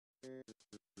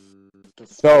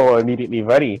So immediately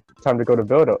ready. Time to go to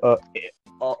build. Oh,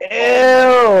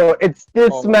 Ew! It's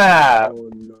this map. Oh,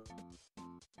 no.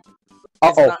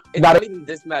 Uh oh, It's not even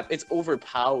this map. It's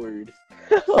overpowered.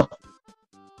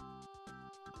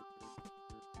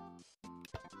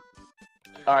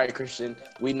 Alright, Christian.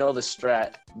 We know the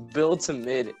strat. Build to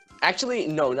mid. Actually,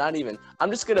 no, not even.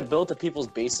 I'm just gonna build to people's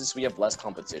bases so we have less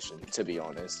competition, to be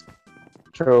honest.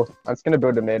 True. I'm just gonna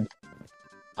build a mid.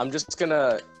 I'm just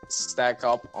gonna stack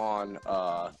up on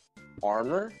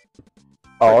armor,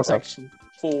 Oh, okay. protection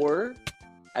 4,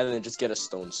 and then just get a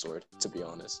stone sword, to be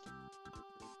honest.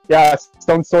 Yeah,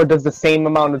 stone sword does the same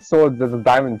amount of swords as a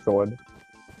diamond sword.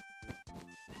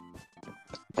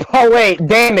 Oh wait,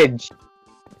 damage!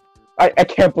 I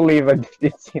can't believe I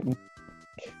did it.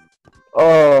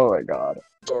 Oh my god.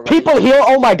 People heal?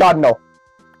 Oh my god, no.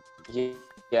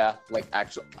 Yeah, like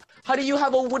actually. How do you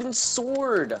have a wooden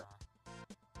sword?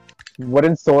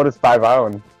 Wooden sword is 5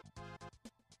 iron.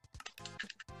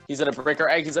 He's gonna break our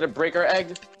egg. He's gonna break our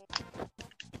egg.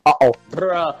 Uh-oh.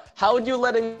 Bruh, how would you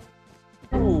let him?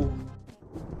 Ooh.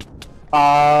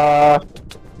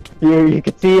 You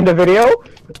can see in the video?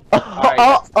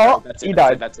 Right, he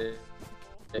died. That's it.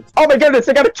 Oh my goodness,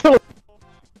 I gotta kill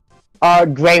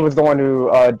him! Gray was the one who,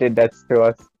 did that to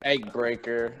us. Egg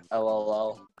breaker,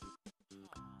 LOL.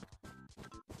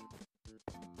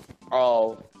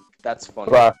 Oh, that's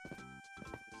funny. Bruh.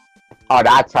 Oh,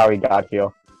 that's how he got here.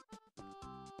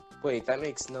 Wait, that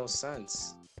makes no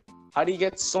sense. How do you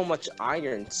get so much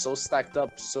iron so stacked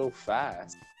up so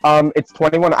fast? It's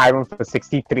 21 iron for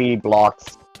 63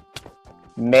 blocks.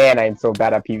 Man, I'm so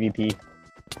bad at PvP.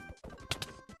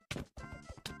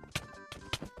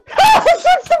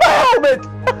 Switch to my helmet!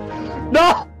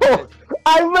 No!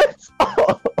 I missed!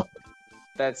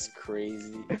 That's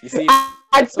crazy. You see, I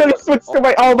accidentally switched to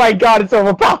my- oh my god, it's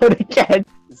overpowered again!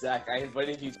 Zach, I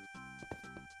invited you.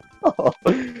 Oh.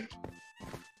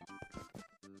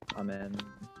 I'm in.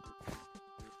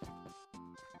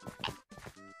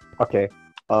 Okay,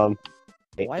 Oh,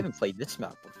 I haven't played this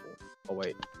map before. Oh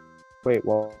wait. wait,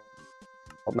 well...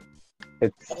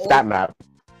 It's that map.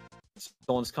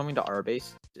 Someone's coming to our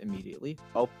base immediately.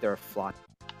 Oh, they're flying.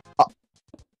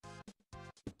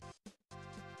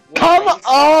 Come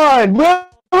on! We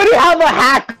already have a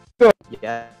hack!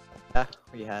 Yeah,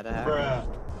 we had a hack. Bruh.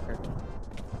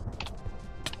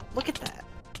 Look at that.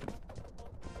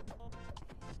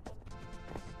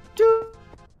 Dude.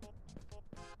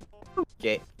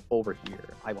 Get over here.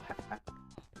 I will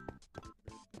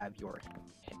have your head.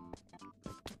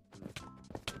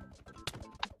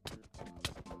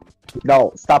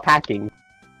 No, stop hacking.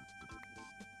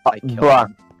 I killed Bruh.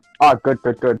 him. Oh,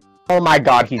 good. Oh my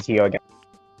god, he's here again.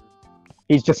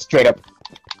 He's just straight up.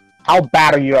 How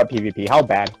bad are you at PvP? How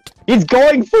bad? He's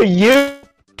going for you!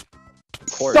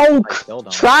 Course, So I killed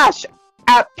him. trash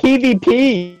at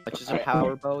PvP! Which is a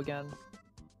power bow again?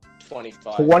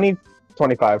 25.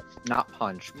 25. Not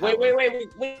punch. Wait,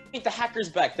 power. the hacker's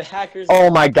back. The hacker's Oh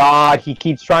my god, he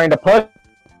keeps trying to push.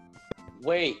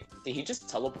 Wait, did he just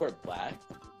teleport back?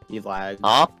 He lagged.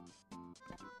 Huh?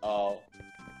 Oh.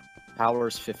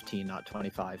 Power's 15, not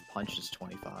 25. Punch is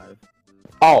 25.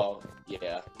 Oh,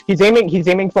 yeah. he's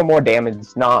aiming for more damage,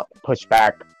 not push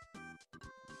back.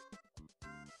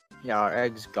 Yeah, our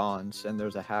egg's gone, and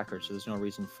there's a hacker, so there's no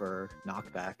reason for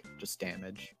knockback, just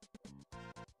damage.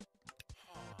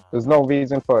 There's no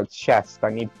reason for a chest. I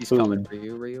need He's food. coming for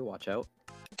you, Ryu. Watch out.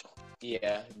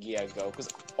 Yeah, go. Cause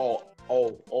whoa.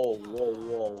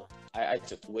 I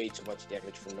took way too much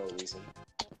damage for no reason.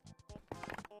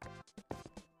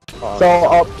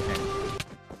 So,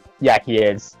 yeah, he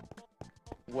is.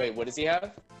 Wait, what does he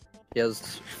have? He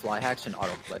has fly hacks and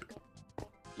auto click.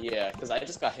 Yeah, because I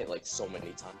just got hit like so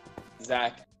many times.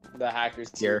 Zach, the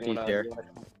hackers Here, team, he's here.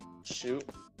 Shoot.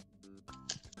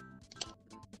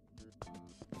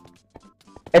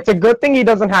 It's a good thing he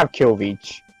doesn't have kill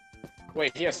reach.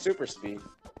 Wait, he has super speed.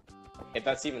 If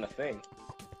that's even a thing.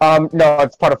 No,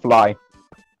 it's part of fly.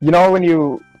 You know when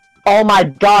you... Oh my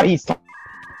god, he's... Oh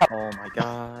my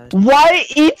god. Why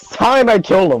each time I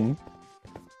kill him?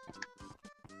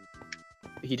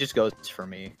 He just goes for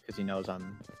me, because he knows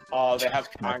I'm... Oh, they have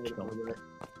Not iron kill. over there.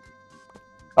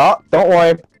 Oh, don't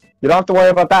worry. You don't have to worry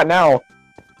about that now.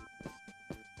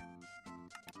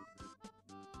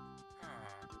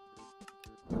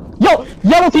 Yo!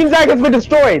 Yellow Team's egg has been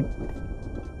destroyed!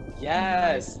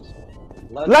 Yes!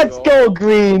 Let's go,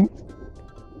 green!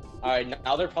 Alright,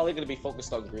 now they're probably going to be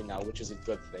focused on green now, which is a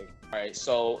good thing. Alright,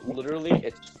 so literally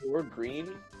it's 4 green,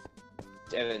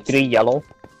 and then 3 yellow.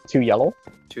 2 yellow.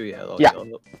 2 yellow. Yeah.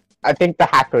 Yellow. I think the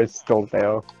hacker is still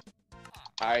there.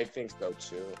 I think so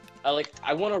too.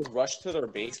 I want to rush to their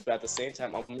base, but at the same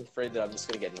time, I'm afraid that I'm just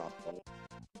gonna get knocked out.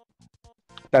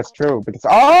 That's true, because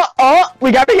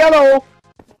we got a yellow!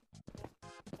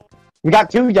 We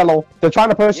got 2 yellow. They're trying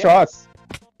to push to us.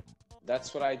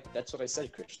 That's what I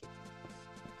said, Christian.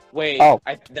 Wait, Oh.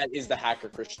 that is the hacker,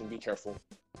 Christian. Be careful.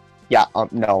 Yeah,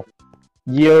 no.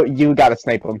 You gotta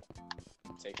snipe him.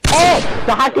 Oh!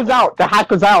 The hacker's out! The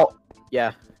hacker's out!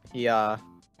 Yeah, he,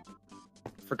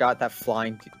 forgot that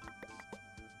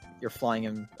you're flying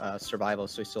in, survival,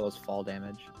 so he still has fall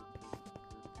damage.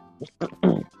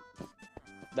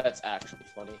 That's actually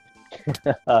funny.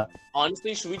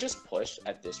 Honestly, should we just push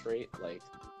at this rate? Like,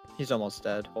 he's almost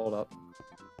dead. Hold up.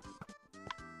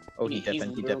 Oh, he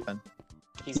dipping.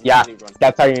 Yeah, literally running.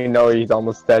 that's how you know he's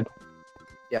almost dead.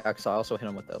 Yeah, because I also hit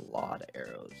him with a lot of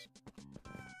arrows.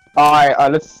 Alright,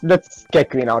 let's get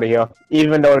green out of here.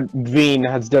 Even though green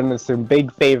has done us a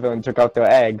big favor and took out their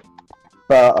egg.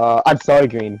 But, I'm sorry,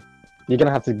 green. You're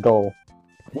gonna have to go.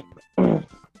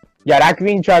 Yeah, that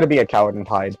green tried to be a coward and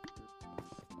hide.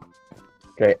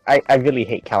 Great. I really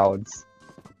hate cowards.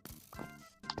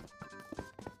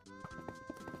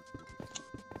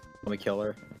 Let me kill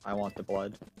her. I want the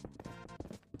blood.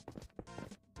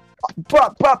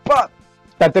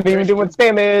 That didn't even do much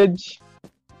damage!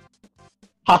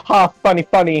 Haha,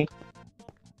 funny.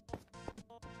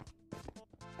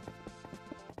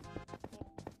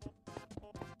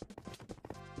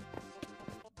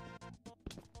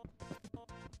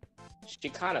 She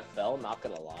kind of fell, not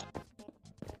gonna lie.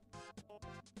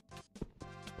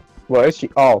 Where is she?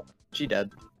 Oh. She dead.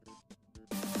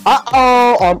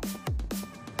 Uh-oh!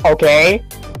 Okay.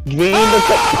 Green looks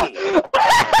like...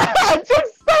 I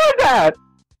just saw that!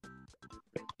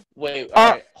 Wait,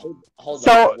 alright, hold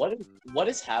so... on. What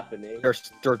is happening? They're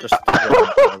just... Why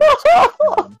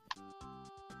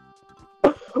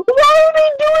are they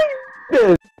doing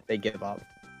this? They give up.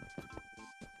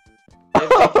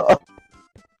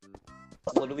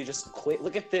 Literally just quit.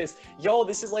 Look at this. Yo,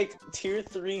 this is like tier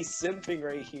 3 simping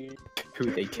right here.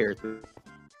 Who they care through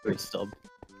sub.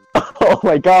 Oh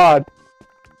my god.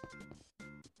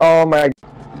 Oh my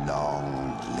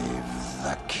Long live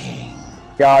the king.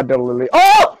 god, the lily.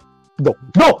 Oh! No!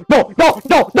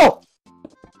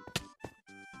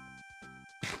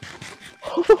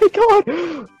 Oh my god!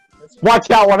 Watch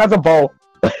that one, that's a bow.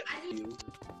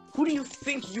 Who do you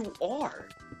think you are?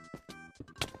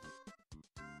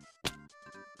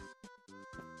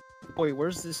 Wait,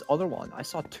 where's this other one? I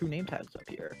saw 2 name tags up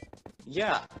here.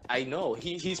 Yeah, I know.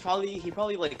 He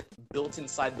probably like built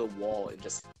inside the wall and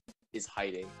just is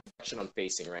hiding. Direction I'm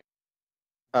facing, right?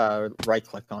 Right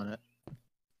click on it.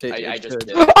 I just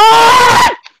did.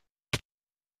 Ah!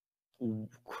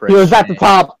 He was at the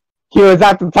top.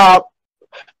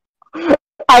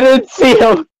 I didn't see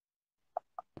him.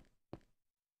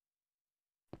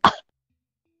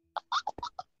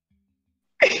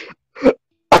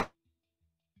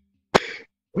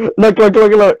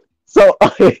 Look. So,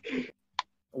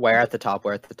 Where at the top?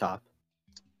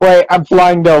 wait, I'm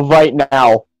flying though right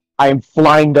now.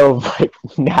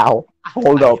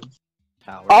 Hold up.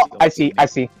 Towers, Oh, I see.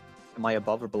 Am I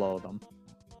above or below them?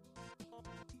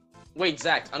 Wait,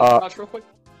 Zach, uncrouch real quick.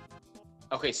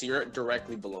 Okay, so you're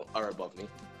directly below or above me.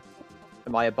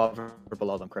 Am I above or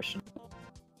below them, Christian?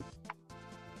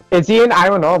 Is he in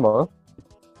iron armor?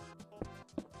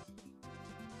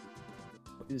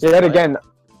 Yet again.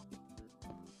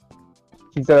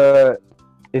 He's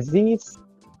is he?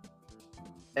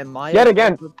 Am I Yet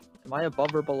again. Am I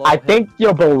above or below I him? think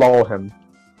you're below him.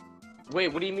 Wait,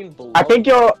 what do you mean below? I think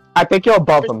you're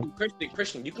above him.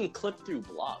 Christian, you can clip through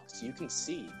blocks. You can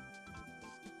see.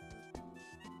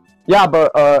 Yeah,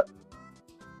 but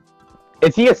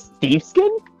is he a Steve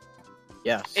skin?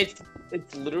 Yes. It's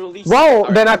literally.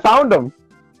 Whoa! Then I found him.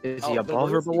 Is he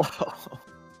above or below?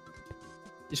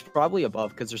 He's probably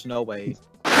above, because there's no way.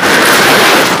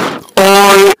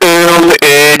 I am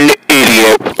an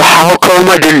idiot. How come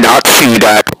I did not see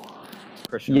that?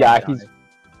 Christian Yeah, died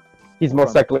he's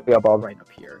most likely above. right up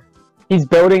here. He's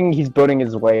building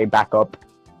his way back up.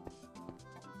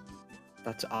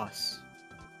 That's us.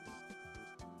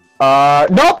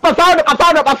 Nope!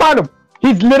 I found him!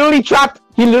 He's literally trapped.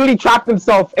 He literally trapped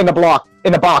himself in a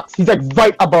box. He's like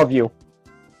right above you.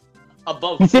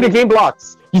 Above. You see the green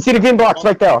blocks?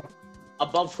 Right there.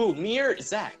 Above who? Me or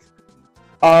Zach?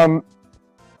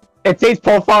 It says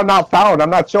profile not found. I'm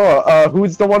not sure.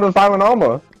 Who's the one with iron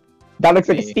armor? That looks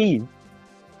like a Me. Steve.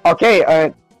 Okay,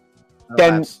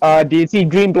 then, that's- do you see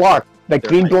green block? The they're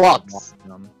green like blocks.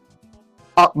 them.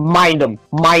 Mind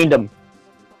them.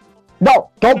 No!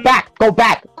 Go back! Go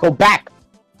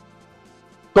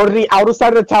to the outer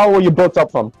side of the tower where you built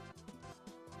up from.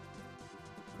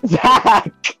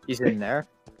 Zach! He's in there.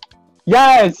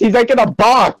 Yes, he's like in a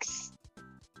box.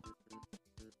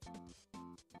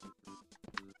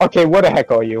 Okay, where the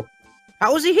heck are you?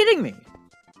 How is he hitting me?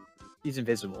 He's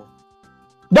invisible.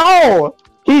 No!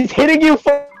 He's hitting you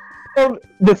from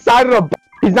the side of the box.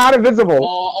 He's not invisible.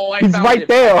 Oh, I He's found right him.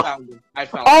 there. I found him. I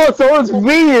found Oh, him. so it's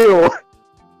Ryu!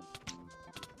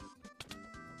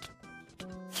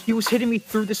 He was hitting me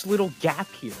through this little gap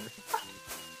here.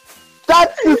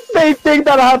 That's the same thing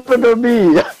that happened to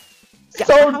me!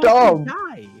 So How dumb! Did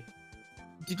he die?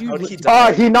 Did you? How did he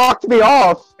die? He knocked me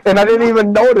off, and I didn't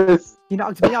even notice. He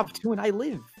knocked me off too, and I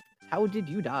live. How did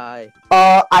you die?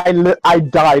 I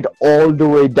died all the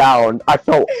way down. I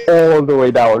fell all the way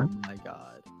Oh down. my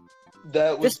god.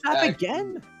 That was This map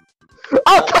again?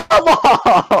 Oh, come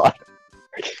on!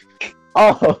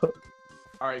 Oh.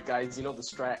 Alright, guys, you know the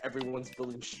strat. Everyone's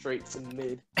building straight to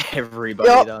mid. Everybody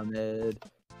Yup. down mid.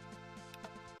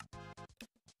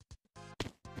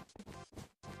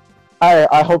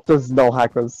 I hope there's no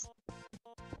hackers.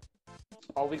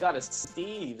 Oh, we got a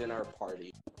Steve in our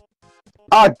party.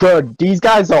 Ah, good. These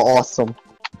guys are awesome.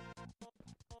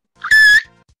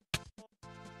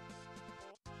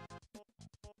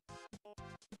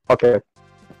 Okay.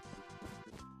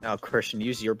 Now, Christian,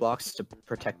 use your blocks to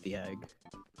protect the egg.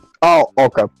 Oh,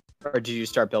 okay. Or did you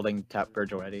start building tap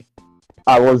bridge already?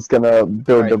 I was gonna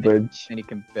build the Alright, bridge. And you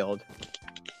can build.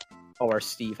 Oh, our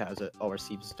Steve has it. Oh, our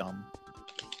Steve's dumb.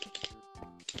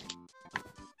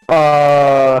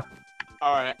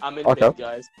 Alright, I'm in Okay. mid,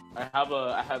 guys. I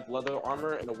have leather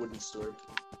armor and a wooden sword.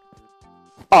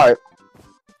 Alright.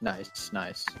 Nice,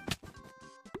 nice.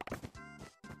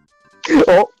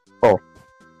 Oh.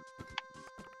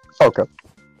 Okay.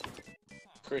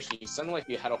 Christian, you sound like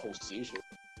you had a whole seizure.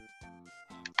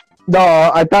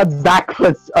 No, I thought Zach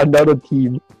was another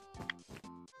team.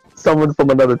 Someone from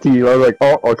another team. I was like,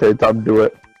 oh, okay, time to do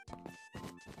it.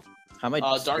 How am I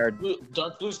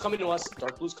Dark blue's coming to us.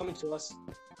 Dark blue's coming to us.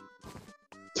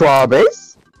 To our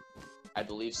base? I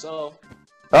believe so.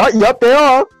 Yep, they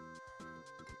are.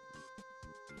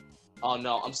 Oh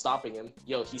no, I'm stopping him.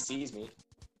 Yo, he sees me.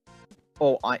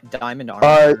 Oh, diamond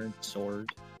armor,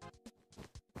 sword.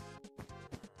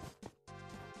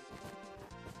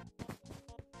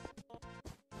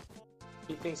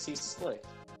 He thinks he's slick.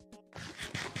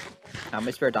 How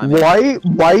many spare diamonds?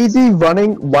 Why is he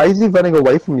running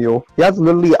away from you? He has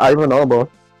literally iron armor.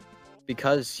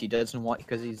 Because he doesn't want.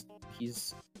 Because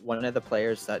he's one of the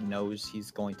players that knows he's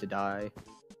going to die,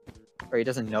 or he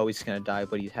doesn't know he's gonna die,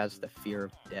 but he has the fear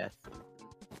of death.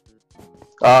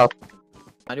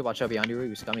 Andy, watch out behind you.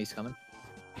 He's coming. He's coming.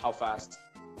 How fast?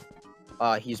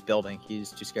 He's building.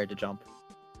 He's too scared to jump.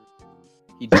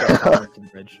 He jumped over into the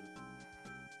bridge.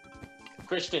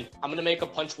 Christian, I'm gonna make a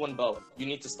punch one bow. You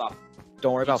need to stop.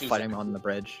 Don't worry You about choose fighting it. on the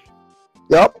bridge.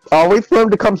 Yep, I'll wait for him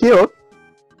to come here.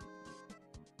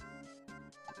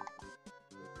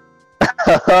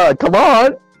 Come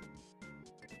on!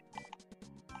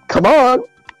 Come on!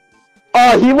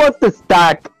 Oh, he wants to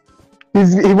stack. He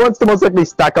wants to most likely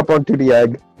stack up onto the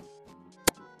egg.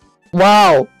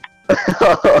 Wow!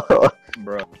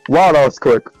 Bro. Wow, that was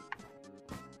quick.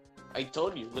 I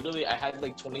told you, literally, I had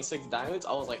like 26 diamonds.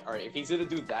 I was like, alright, if he's gonna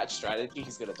do that strategy,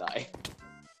 he's gonna die.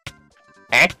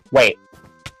 Eh? Wait.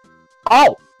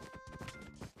 Oh!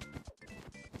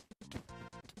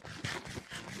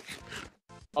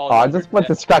 Oh, I no, just you're went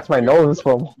to dead. scratch my nose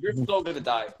from. You're still gonna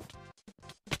die.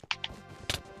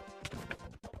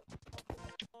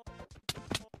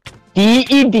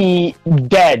 DED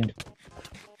dead.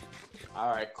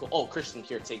 Alright, cool. Oh, Christian,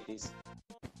 here, take these.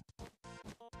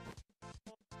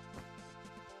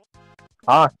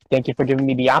 Ah, thank you for giving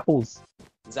me the apples.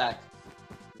 Zach,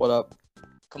 What up?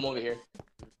 come over here.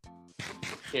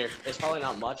 Here, it's probably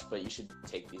not much, but you should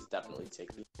take these. Definitely take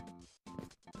these.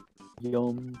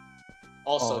 Yum.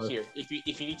 Also, Oh. here, if you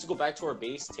need to go back to our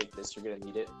base, take this. You're gonna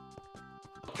need it.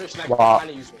 Christian, I Wow. kind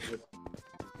of use it.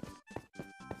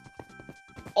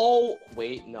 Oh,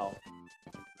 wait, no.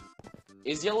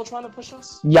 Is yellow trying to push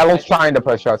us? Yellow's trying to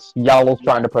push us. Yellow's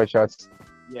trying to push us.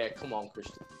 Yeah, come on,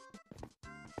 Christian.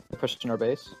 Pushing our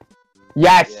base.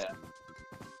 Yes! Yeah.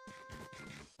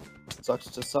 Sucks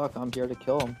to suck. I'm here to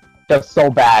kill him. Just so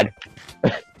bad.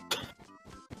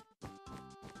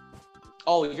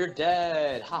 Oh, you're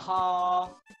dead. Haha.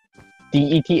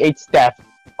 DET8 Steph.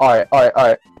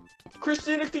 Alright.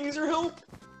 Christian, I can use your help.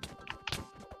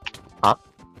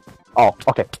 Oh,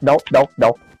 okay. No.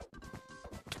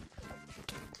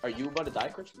 Are you about to die,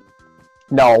 Christian?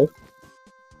 No.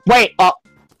 Wait,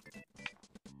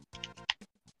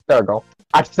 there we go.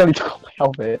 I accidentally took off my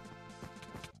helmet.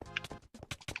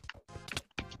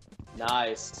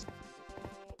 Nice.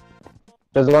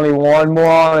 There's only one more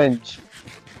orange.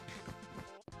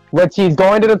 Which he's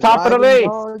going to the top of the Lagging, base.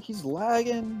 dog, he's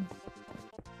lagging.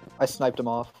 I sniped him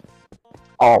off.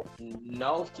 Oh,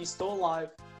 No, he's still alive.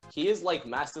 He is like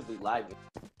massively lagging.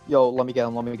 Yo, let me get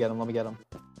him, let me get him, let me get him.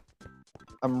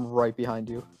 I'm right behind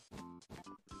you.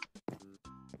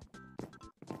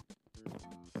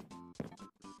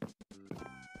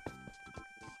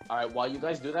 Alright, while you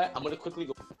guys do that, I'm gonna quickly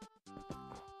go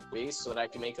base so that I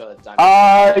can make a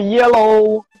diamond.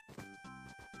 yellow.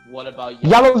 What about you?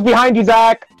 Yellow's behind you,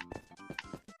 Zach.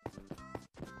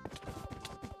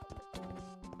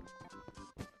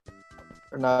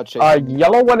 Or not chasing me.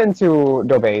 Yellow went into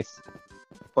the base.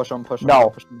 Push him, push him, No.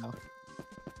 push him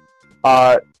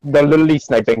now. They're literally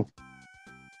sniping.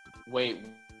 Wait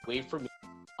for me.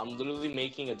 I'm literally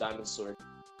making a diamond sword.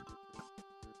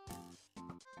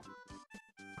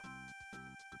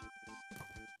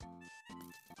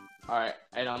 Alright,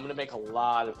 and I'm gonna make a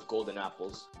lot of golden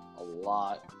apples. A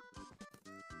lot.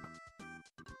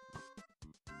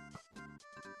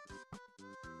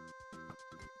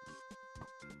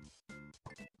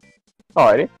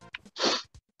 Alrighty.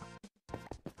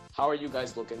 How are you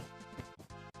guys looking?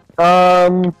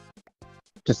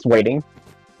 Just waiting.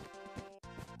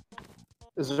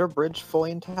 Is their bridge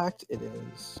fully intact? It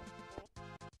is.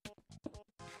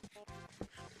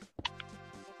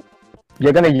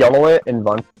 You're gonna yellow it and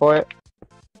run for it.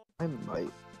 I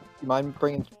might. You mind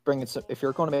bringing some? If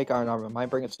you're going to make iron armor, mind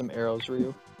bringing some arrows,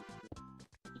 Ryu?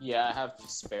 Yeah, I have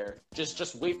spare.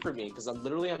 Just wait for me, because I'm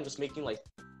just making like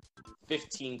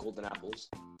 15 golden apples.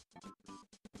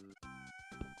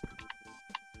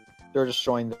 They're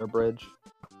destroying their bridge.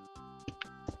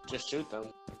 Just shoot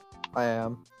them. I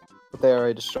am. But they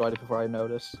already destroyed it before I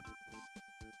noticed.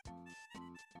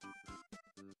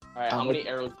 Alright, how many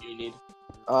arrows do you need?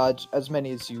 As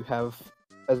many as you have,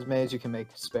 as many as you can make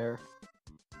spare.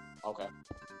 Okay.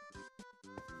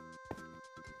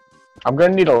 I'm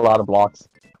gonna need a lot of blocks.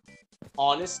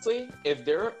 Honestly, if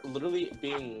they're literally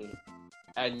being,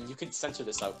 and you could censor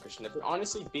this out, Christian, if they're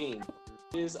honestly being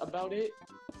is about it,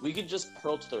 we could just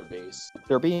pearl to their base.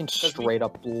 They're being straight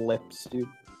up lips, dude.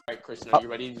 Alright, Christian, are you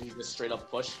ready to do this straight up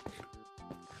push?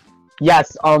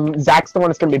 Yes, Zach's the one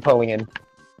that's gonna be pulling in.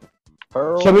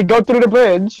 Pearl. Should we go through the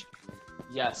bridge?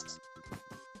 Yes.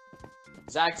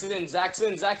 Zach's in, Zach's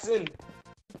in, Zach's in!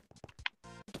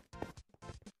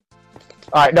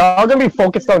 Alright, they're all gonna be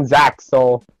focused on Zach,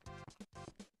 so...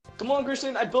 Come on,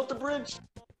 Christian, I built the bridge!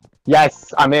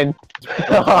 Yes, I'm in.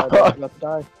 About to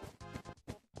die.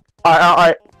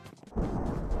 Alright.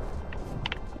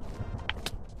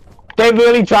 They're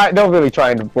really trying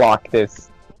to block this.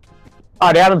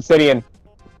 Oh, they have obsidian.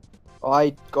 Oh,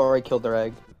 I already killed their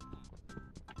egg.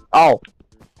 Oh.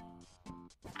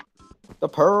 The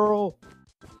pearl.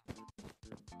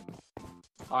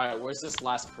 Alright, where's this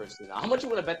last person? How much you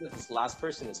wanna bet that this last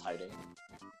person is hiding?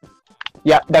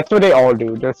 Yeah, that's what they all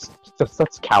do. They're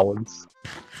such cowards.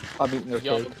 I'm eating their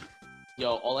cake.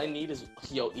 Yo, all I need is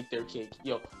eat their cake.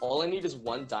 Yo, all I need is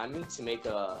one diamond to make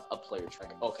a player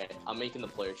tracker. Okay, I'm making the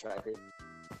player tracker.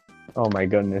 Oh my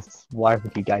goodness. Why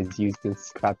would you guys use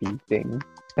this crappy thing?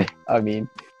 I mean...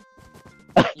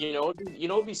 You know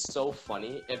it'd be so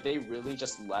funny if they really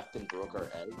just left and broke our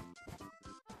egg.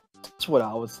 That's what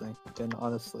I was thinking,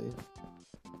 honestly.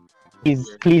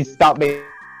 Please stop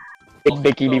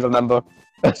making me remember.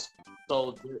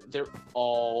 So they're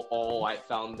oh, I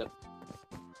found them.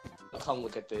 Come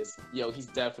look at this. Yo, he's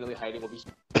definitely hiding over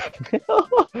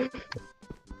here.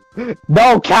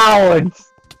 No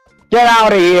cowards! Get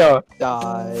out of here!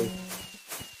 Die.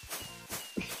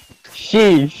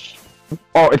 Sheesh.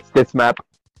 Oh, it's this map.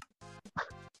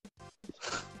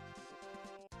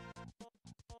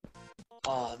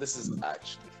 Oh, this is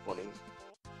actually funny.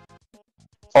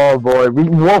 Oh boy,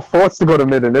 we're forced to go to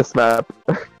mid in this map.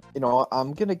 You know,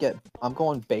 I'm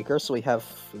going Baker so we have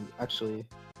food, actually.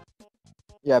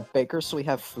 Yeah, Baker so we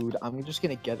have food. I'm just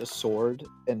gonna get a sword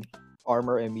and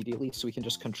armor immediately so we can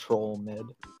just control mid.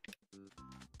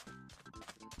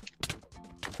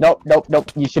 Nope.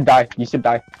 You should die.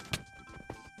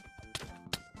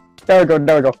 There we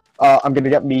go. I'm gonna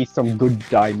get me some good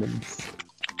diamonds.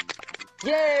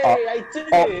 Yay! I did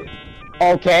it!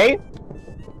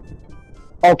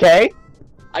 Okay.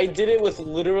 I did it with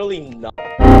literally nothing.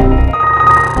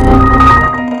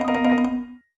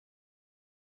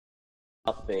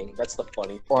 That's the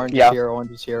funny thing. Orange Yeah. is here,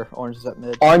 orange is here, orange is at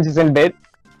mid. Orange is in mid.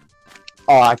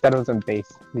 Oh, I thought it was in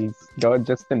base. Please, go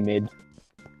just in mid.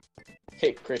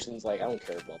 Hey, Christian's like, I don't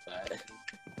care about that.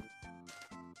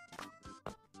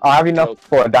 I have enough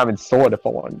for a diamond sword if I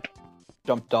want.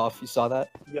 Jumped off, you saw that?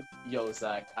 Yo,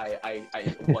 Zach, I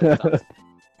 1,000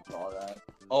 saw that.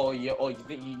 Oh yeah. Oh, you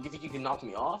think you can knock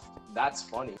me off? That's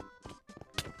funny.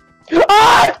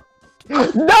 Ah!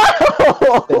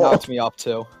 No! They knocked me off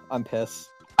too. I'm pissed.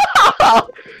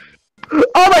 Oh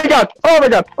my god! Oh my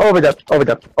god! Oh my god! Oh my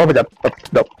god! Oh my god! Oh,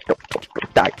 no! No!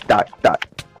 Die! Die! Die!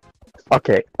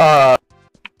 Okay. I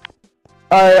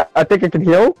think I can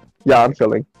heal. Yeah, I'm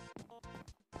healing.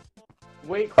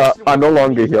 Wait. Christian, I'm no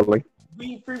longer healing.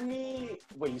 wait for me.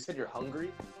 Wait, you said you're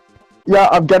hungry? Yeah,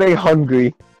 I'm getting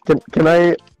hungry. Can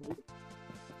I?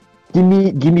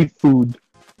 Give me food.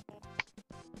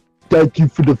 Thank you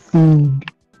for the food.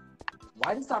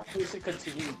 Why does that person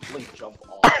continue to like jump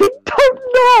off? I don't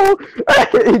know!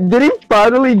 Did he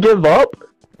finally give up?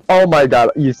 Oh my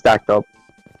god, you stacked up.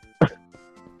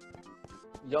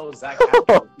 Yo, Zach,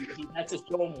 he had to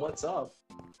show him what's up.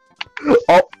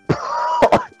 Oh.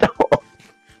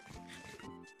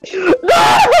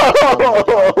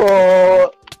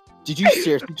 No! Did you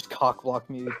seriously just cockblock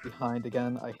me behind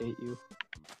again? I hate you.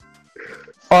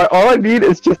 All I need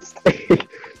is just a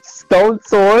stone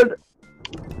sword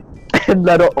and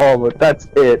metal armor. That's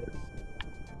it.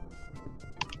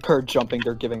 Kurt jumping,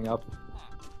 they're giving up.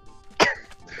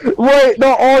 Wait,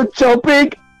 they're all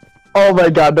jumping? Oh my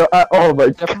god, no, oh my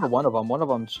Except god. for one of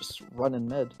them's just running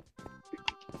mid.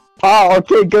 Oh,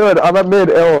 okay, good. I'm at mid,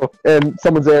 and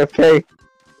someone's AFK.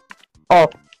 Oh,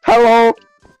 hello.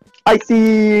 I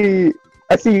see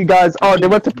you guys. Oh, they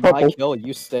went to My purple. kill,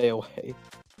 you stay away.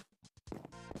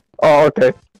 Oh,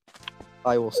 okay.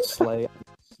 I will slay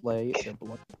the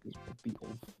blood be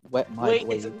wet my Wait,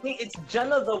 blade. it's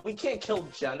Jenna though. We can't kill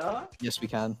Jenna. Yes, we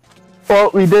can.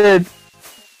 Well, we did.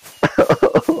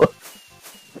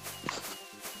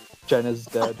 Jenna's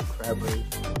dead. Crabbery.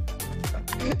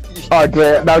 Oh,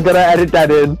 great. Now I'm gonna edit that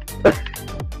in.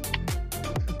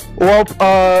 Well,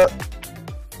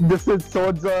 this is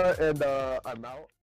Swords, and I'm out.